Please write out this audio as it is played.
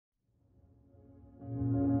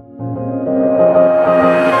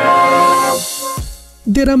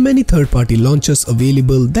There are many third-party launchers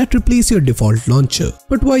available that replace your default launcher.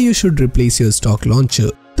 But why you should replace your stock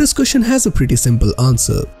launcher? This question has a pretty simple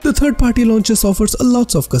answer. The third-party launchers offers a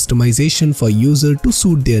lots of customization for user to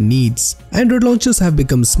suit their needs. Android launchers have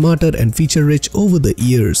become smarter and feature-rich over the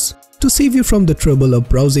years. To save you from the trouble of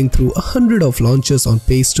browsing through 100 of launchers on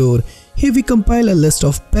Playstore, here we compile a list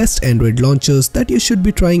of best Android launchers that you should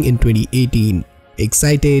be trying in 2018.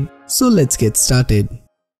 Excited? So let's get started.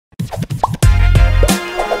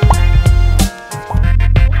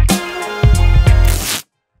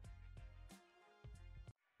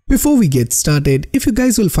 Before we get started, if you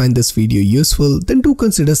guys will find this video useful, then do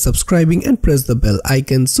consider subscribing and press the bell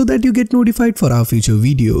icon so that you get notified for our future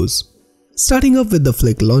videos. Starting off with the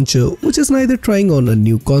Flick Launcher, which is neither trying on a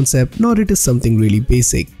new concept nor it is something really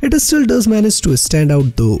basic. It still does manage to stand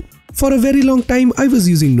out though. For a very long time I was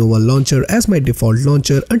using Nova Launcher as my default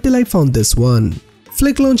launcher until I found this one.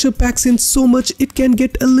 Flick Launcher packs in so much it can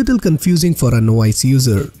get a little confusing for a novice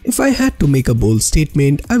user. If I had to make a bold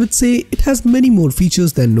statement, I would say it has many more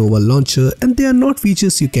features than Nova Launcher, and they are not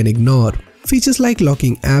features you can ignore. Features like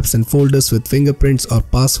locking apps and folders with fingerprints or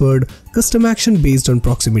password, custom action based on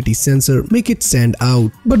proximity sensor make it stand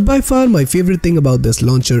out. But by far my favorite thing about this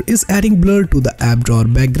launcher is adding blur to the app drawer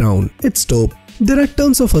background. It's dope. There are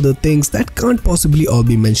tons of other things that can't possibly all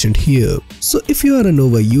be mentioned here. So if you are a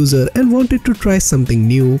Nova user and wanted to try something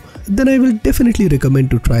new, then I will definitely recommend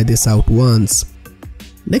to try this out once.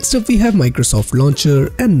 Next up we have Microsoft Launcher,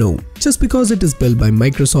 and no, just because it is built by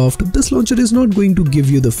Microsoft, this launcher is not going to give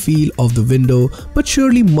you the feel of the window, but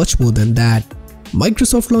surely much more than that.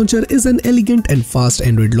 Microsoft Launcher is an elegant and fast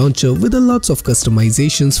Android launcher with lots of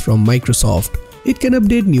customizations from Microsoft. It can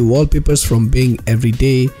update new wallpapers from Bing every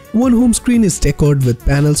day. One home screen is decorated with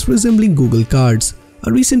panels resembling Google cards.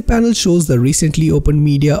 A recent panel shows the recently opened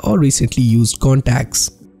media or recently used contacts.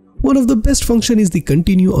 One of the best functions is the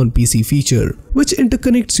Continue on PC feature, which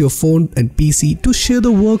interconnects your phone and PC to share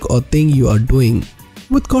the work or thing you are doing.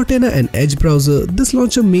 With Cortana and Edge browser, this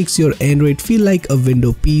launcher makes your Android feel like a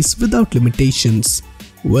window piece without limitations.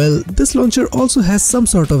 Well, this launcher also has some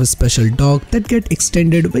sort of a special dock that get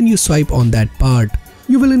extended when you swipe on that part.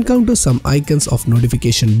 You will encounter some icons of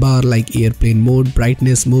notification bar like airplane mode,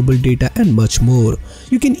 brightness, mobile data and much more.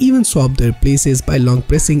 You can even swap their places by long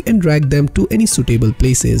pressing and drag them to any suitable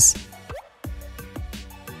places.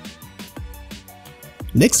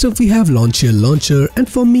 Next up we have Launcher Launcher, and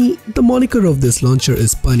for me, the moniker of this launcher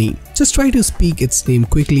is punny. Just try to speak its name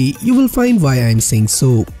quickly, you will find why I am saying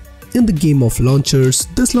so. In the game of launchers,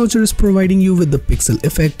 this launcher is providing you with the pixel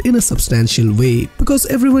effect in a substantial way. Because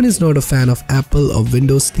everyone is not a fan of Apple or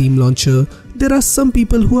Windows theme launcher, there are some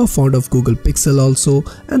people who are fond of Google Pixel also,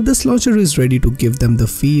 and this launcher is ready to give them the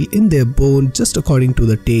feel in their bone just according to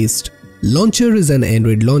the taste. Launcher is an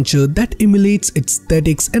Android launcher that emulates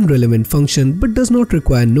aesthetics and relevant function but does not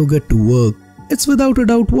require Nougat to work. It's without a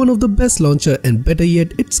doubt one of the best launcher, and better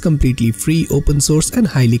yet, it's completely free, open source and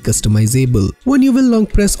highly customizable. When you will long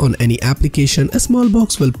press on any application, a small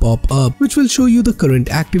box will pop up which will show you the current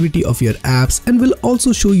activity of your apps and will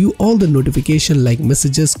also show you all the notification like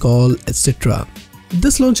messages, call, etc.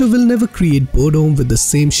 This launcher will never create boredom with the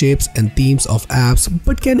same shapes and themes of apps,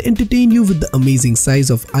 but can entertain you with the amazing size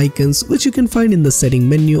of icons which you can find in the setting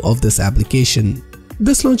menu of this application.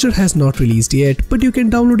 This launcher has not released yet, but you can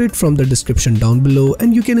download it from the description down below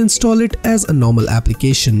and you can install it as a normal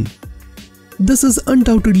application. This is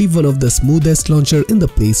undoubtedly one of the smoothest launcher in the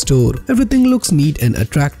Play Store. Everything looks neat and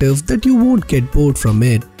attractive that you won't get bored from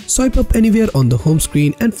it. Swipe up anywhere on the home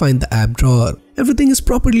screen and find the app drawer. Everything is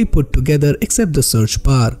properly put together except the search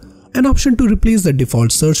bar. An option to replace the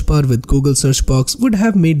default search bar with Google search box would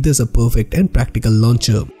have made this a perfect and practical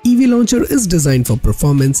launcher. Evie Launcher is designed for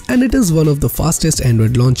performance and it is one of the fastest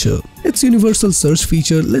Android launcher. Its universal search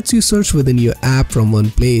feature lets you search within your app from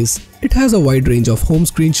one place. It has a wide range of home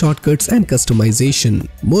screen shortcuts and customization.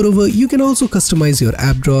 Moreover, you can also customize your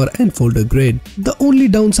app drawer and folder grid. The only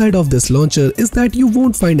downside of this launcher is that you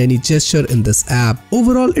won't find any gesture in this app.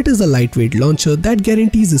 Overall, it is a lightweight launcher that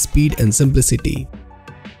guarantees speed and simplicity.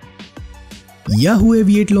 Yahoo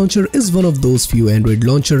Launcher is one of those few Android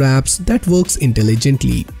launcher apps that works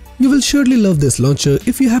intelligently. You will surely love this launcher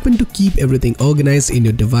if you happen to keep everything organized in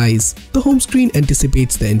your device. The home screen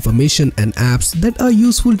anticipates the information and apps that are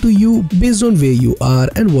useful to you based on where you are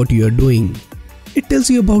and what you are doing. It tells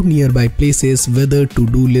you about nearby places, weather,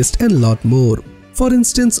 to-do list and lot more. For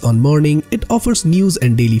instance, on morning, it offers news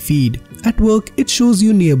and daily feed. At work, it shows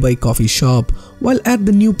you nearby coffee shop, while at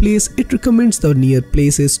the new place, it recommends the near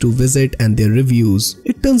places to visit and their reviews.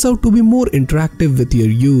 It turns out to be more interactive with your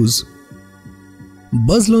use.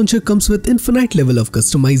 Buzz Launcher comes with infinite level of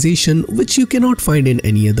customization which you cannot find in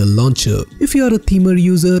any other launcher. If you are a themer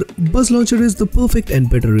user, Buzz Launcher is the perfect and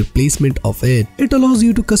better replacement of it. It allows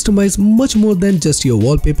you to customize much more than just your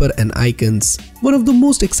wallpaper and icons. One of the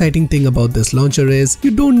most exciting thing about this launcher is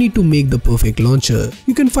you don't need to make the perfect launcher.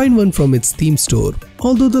 You can find one from its theme store.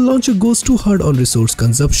 Although the launcher goes too hard on resource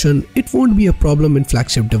consumption, it won't be a problem in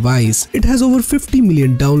flagship device. It has over 50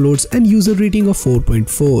 million downloads and user rating of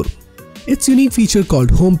 4.4. Its unique feature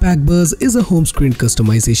called Home Pack Buzz is a home screen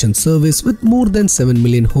customization service with more than 7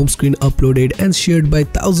 million home screen uploaded and shared by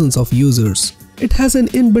thousands of users. It has an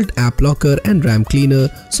inbuilt app locker and RAM cleaner,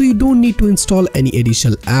 so you don't need to install any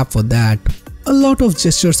additional app for that. A lot of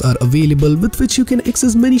gestures are available with which you can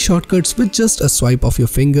access many shortcuts with just a swipe of your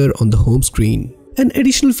finger on the home screen. An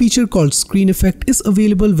additional feature called Screen Effect is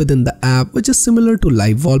available within the app, which is similar to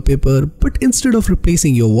live wallpaper, but instead of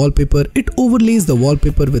replacing your wallpaper, it overlays the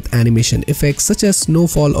wallpaper with animation effects such as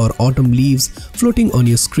snowfall or autumn leaves floating on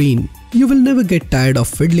your screen. You will never get tired of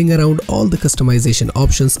fiddling around all the customization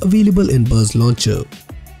options available in Buzz Launcher.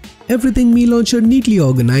 Everything Me Launcher neatly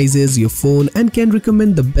organizes your phone and can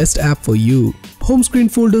recommend the best app for you. Home screen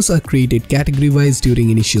folders are created category-wise during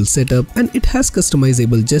initial setup, and it has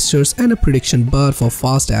customizable gestures and a prediction bar for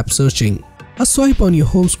fast app searching. A swipe on your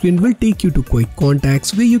home screen will take you to Quick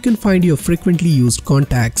Contacts where you can find your frequently used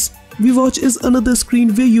contacts. VWatch is another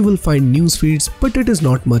screen where you will find news feeds, but it is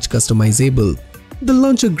not much customizable. The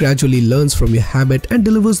launcher gradually learns from your habit and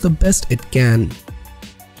delivers the best it can.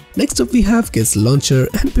 Next up we have Guess Launcher,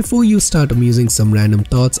 and before you start amusing some random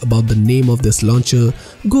thoughts about the name of this launcher,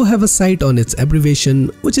 go have a sight on its abbreviation,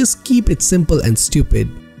 which is Keep It Simple and Stupid.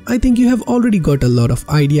 I think you have already got a lot of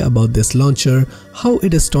idea about this launcher, how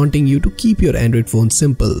it is taunting you to keep your Android phone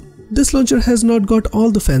simple. This launcher has not got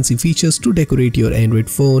all the fancy features to decorate your Android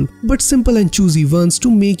phone, but simple and choosy ones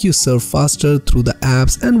to make you surf faster through the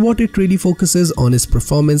apps, and what it really focuses on is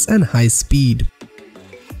performance and high speed.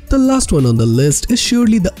 The last one on the list is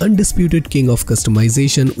surely the undisputed king of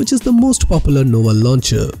customization, which is the most popular Nova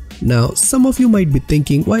launcher. Now, some of you might be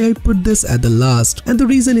thinking why I put this at the last, and the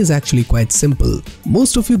reason is actually quite simple.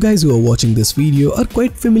 Most of you guys who are watching this video are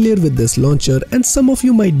quite familiar with this launcher, and some of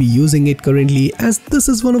you might be using it currently as this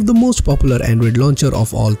is one of the most popular Android launcher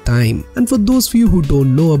of all time. And for those of you who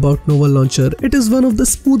don't know about Nova Launcher, it is one of the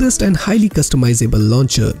smoothest and highly customizable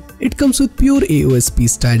launcher. It comes with pure AOSP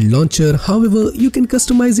style launcher, however, you can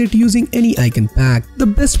customize it using any icon pack. The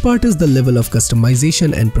best part is the level of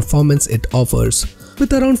customization and performance it offers.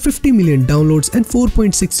 With around 50 million downloads and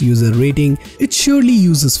 4.6 user rating, it surely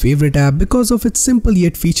uses favorite app because of its simple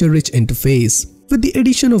yet feature-rich interface. With the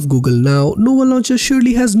addition of Google Now, Nova Launcher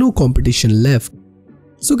surely has no competition left.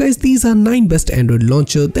 So guys, these are 9 best Android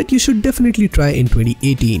launcher that you should definitely try in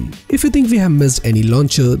 2018. If you think we have missed any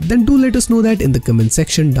launcher, then do let us know that in the comment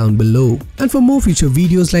section down below. And for more future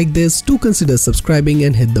videos like this, do consider subscribing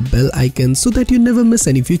and hit the bell icon so that you never miss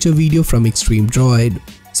any future video from Extreme Droid.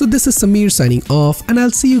 So this is Samir signing off, and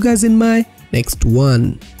I'll see you guys in my next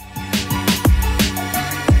one.